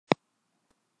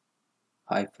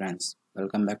Hi friends,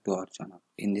 welcome back to our channel.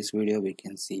 In this video we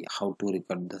can see how to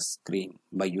record the screen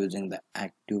by using the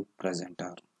active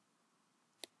presenter.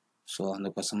 So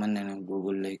అందుకోసమని నేను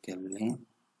Google లోకి వెళ్ళి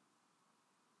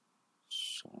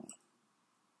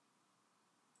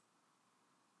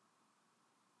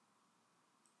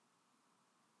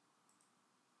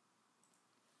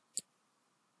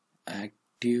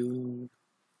active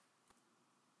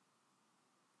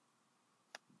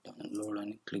download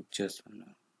అని click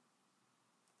చేస్తున్నాను.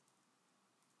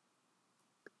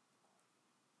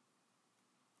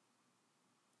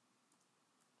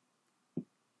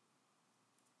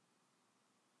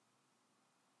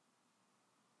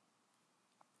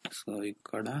 So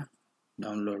ఇక్కడ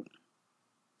download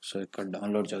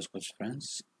చేసుకోవచ్చు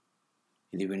friends.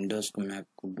 ఇది Windows కు మ్యాక్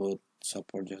కు బోత్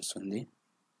సపోర్ట్ చేస్తుంది.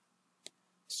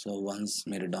 సో వన్స్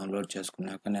మీరు డౌన్లోడ్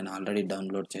చేసుకున్నాక నేను ఆల్రెడీ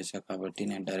డౌన్లోడ్ చేశా కాబట్టి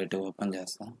నేను డైరెక్ట్ ఓపెన్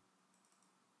చేస్తాను.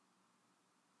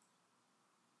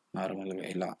 నార్మల్గా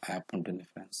ఇలా యాప్ ఉంటుంది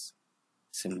ఫ్రెండ్స్,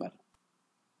 సింబల్.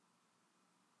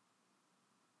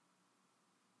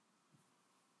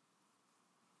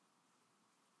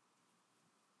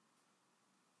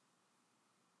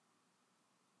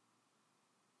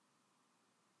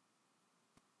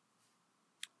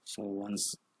 సో వన్స్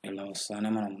ఇలా వస్తానే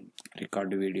మనం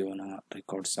record వీడియోనా,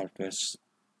 record softwares,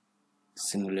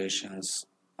 simulations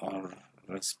are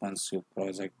responsive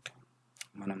project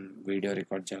మనం వీడియో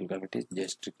రికార్డ్ చేయాలి కాబట్టి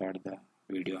జస్ట్ రికార్డ్ ద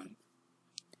వీడియో అని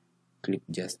క్లిక్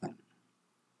చేస్తాం.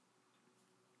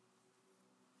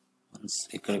 వన్స్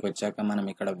ఇక్కడికి వచ్చాక మనం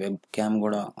ఇక్కడ వెబ్ క్యామ్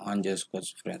కూడా ఆన్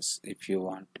చేసుకోవచ్చు ఫ్రెండ్స్, ఇఫ్ యూ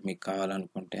వాంట్, మీకు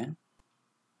కావాలనుకుంటే.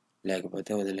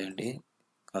 లేకపోతే వదిలేయండి.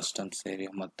 కస్టమ్స్ ఏరియా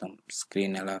మొత్తం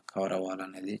స్క్రీన్ ఎలా కవర్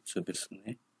అవ్వాలనేది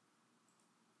చూపిస్తుంది.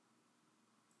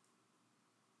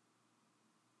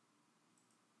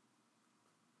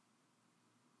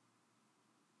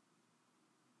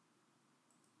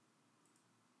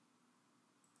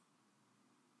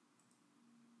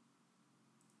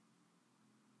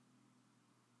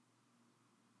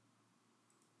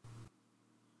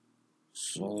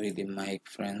 సో ఇది మైక్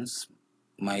ఫ్రెండ్స్,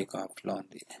 మైక్ ఆఫ్లో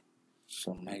ఉంది. సో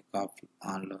మైక్ ఆఫ్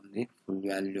ఆన్లో ఉంది, ఫుల్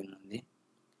వాల్యూమ్ ఉంది.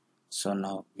 So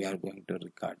now we are going to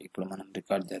record. ఇప్పుడు మనం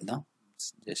రికార్డ్ చేద్దాం.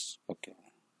 Just okay.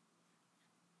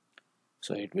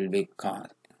 So it will be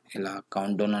ఇలా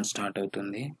కౌంట్ డౌన్ అని స్టార్ట్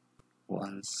అవుతుంది.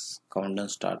 వన్స్ కౌంట్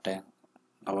డౌన్ స్టార్ట్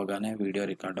అవ్వగానే వీడియో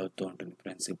రికార్డ్ అవుతూ ఉంటుంది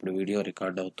ఫ్రెండ్స్. ఇప్పుడు వీడియో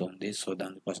రికార్డ్ అవుతుంది. సో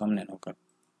దానికోసం నేను ఒక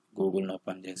గూగుల్ని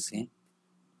ఓపెన్ చేసి,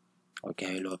 okay,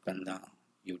 I will open the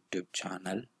YouTube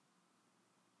channel,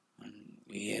 and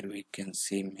here we can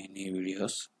see many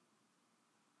videos.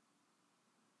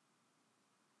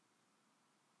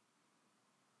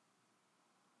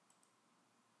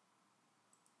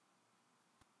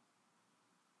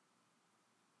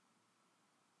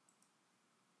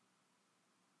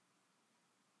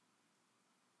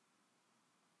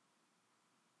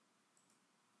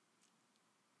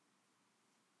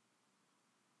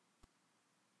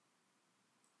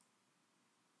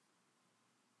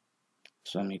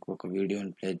 So మీకు ఒక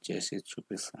వీడియోని ప్లే చేసి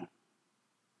చూపిస్తాను.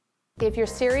 If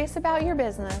you're serious about your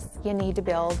business, you need to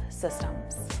build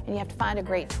systems. And you have to find a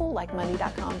great tool like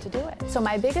money.com to do it. So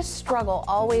my biggest struggle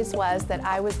always was that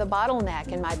I was the bottleneck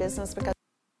in my business because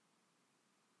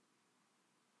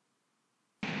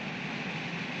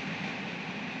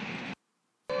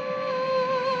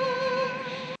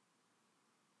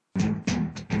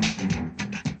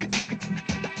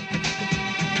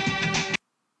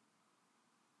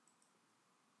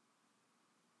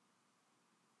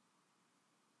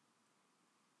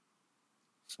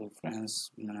so friends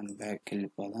మనం back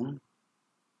వెళ్ళిపోదాం.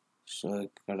 So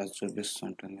ఇక్కడ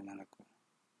చూపిస్తుంటుంది మనకు,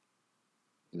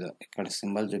 ఇక్కడ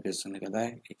symbol చూపిస్తుంది కదా,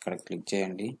 ఇక్కడ click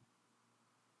చేయండి.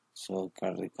 So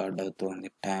ఇక్కడ రికార్డ్ అవుతుంది,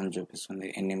 టైం చూపిస్తుంది,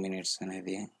 ఎన్ని మినిట్స్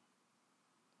అనేది,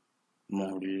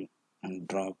 mode and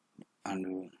drop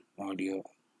and audio,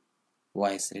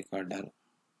 voice recorder.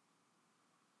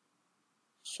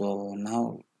 So నా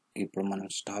ఇప్పుడు మనం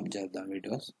స్టాప్ చేద్దాం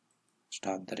videos,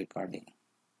 stop the recording.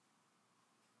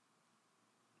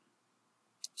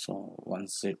 So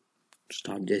once it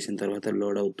stop చేసిన తర్వాత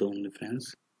లోడ్ అవుతూ ఉంది ఫ్రెండ్స్.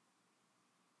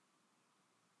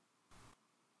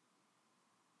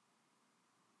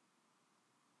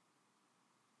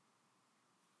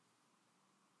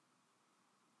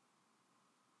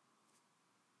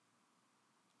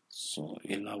 సో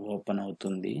ఇలా ఓపెన్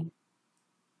అవుతుంది.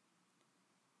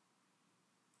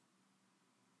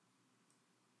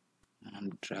 మనం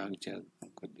డ్రాగ్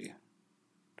చేద్దాం కొద్దిగా.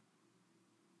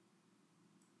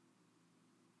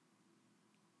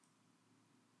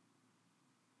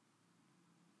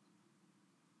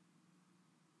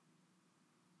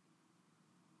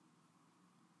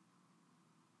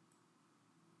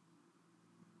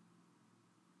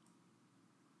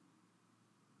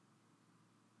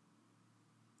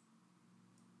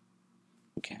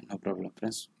 Okay, no problem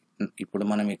friends. ఇప్పుడు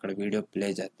మనం ఇక్కడ వీడియో ప్లే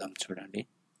చేద్దాం చూడండి.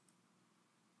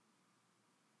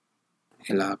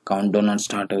 ఇలా కౌంట్ డౌన్ అని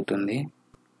స్టార్ట్ అవుతుంది.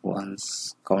 వన్స్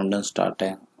కౌంట్ డౌన్ స్టార్ట్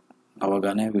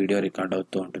అవగానే వీడియో రికార్డ్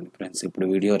అవుతూ ఉంటుంది ఫ్రెండ్స్. ఇప్పుడు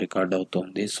వీడియో రికార్డ్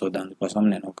అవుతుంది. సో దానికోసం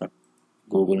నేను ఒక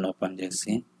గూగుల్ని ఓపెన్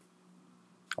చేసి,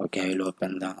 okay, I will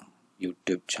open the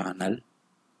YouTube channel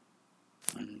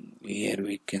and here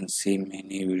we can see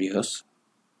many videos.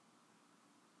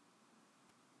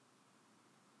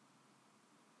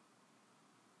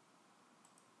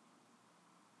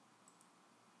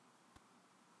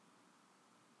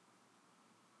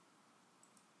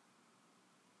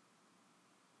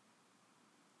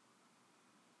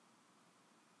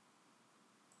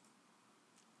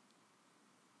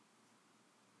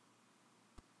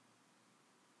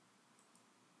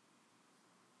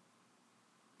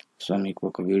 So మీకు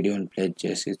ఒక వీడియోని ప్లే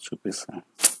చేసి చూపిస్తాను.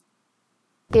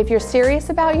 If you're serious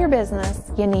about your business,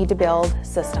 you need to build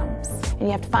systems. And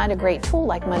you have to find a great tool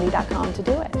like money.com to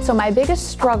do it. So my biggest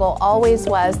struggle always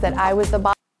was that I was the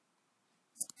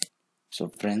so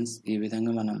friends, ఈ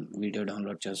విధంగా మనం video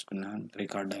download చేసుకున్నాం,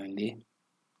 record అయింది.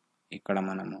 ఇక్కడ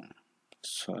మనము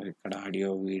ఇక్కడ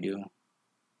audio video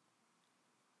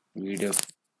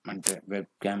అంటే web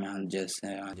cam on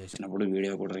చేసినప్పుడు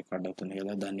వీడియో కూడా రికార్డ్ అవుతుంది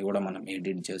కదా, దాన్ని కూడా మనం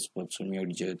ఎడిట్ చేసుకోవచ్చు,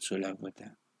 మ్యూట్ చేయొచ్చు, లేకపోతే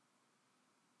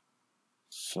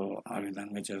సో ఆ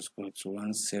విధంగా చేసుకోవచ్చు.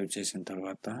 వన్స్ సేవ్ చేసిన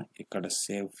తర్వాత ఇక్కడ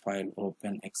save file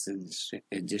open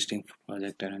existing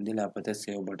project అనేది, లేకపోతే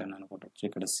సేవ్ బటన్ అని కొట్టచ్చు.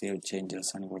 ఇక్కడ సేవ్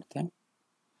చేంజెస్ అని కొడితే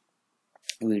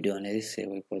వీడియో అనేది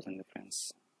సేవ్ అయిపోతుంది ఫ్రెండ్స్.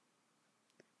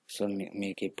 సో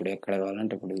మీకు ఇప్పుడు ఎక్కడ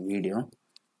కావాలంటే ఇప్పుడు వీడియో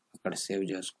అక్కడ సేవ్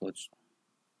చేసుకోవచ్చు.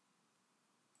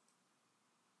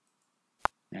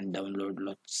 నేను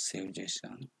డౌన్లోడ్లో సేవ్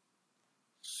చేశాను.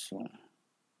 సో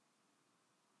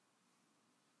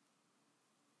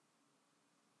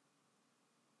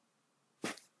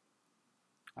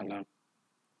అలా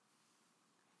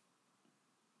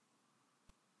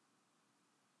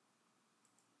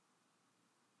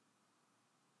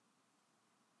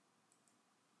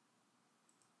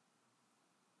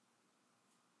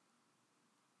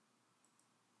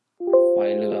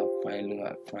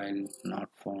ఫైల్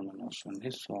నాట్ ఫౌండ్ అని వస్తుంది.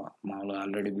 సో మామూలుగా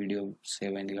ఆల్రెడీ వీడియో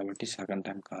సేవ్ అయింది కాబట్టి సెకండ్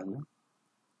టైం కాదు.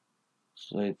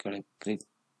 సో ఇక్కడ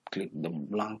click the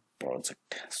blank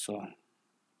project. So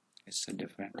it's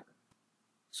different.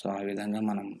 So ఆ విధంగా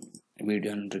మనం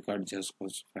వీడియోని రికార్డ్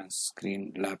చేసుకోవచ్చు ఫ్రెండ్స్,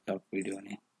 ల్యాప్టాప్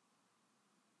వీడియోని.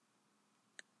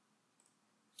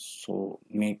 సో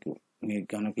మీకు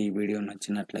కనుక ఈ వీడియో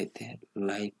నచ్చినట్లయితే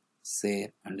like, share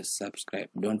and subscribe.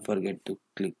 Don't forget to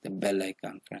click the bell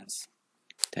icon friends.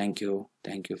 Thank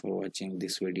you for watching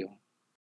this video.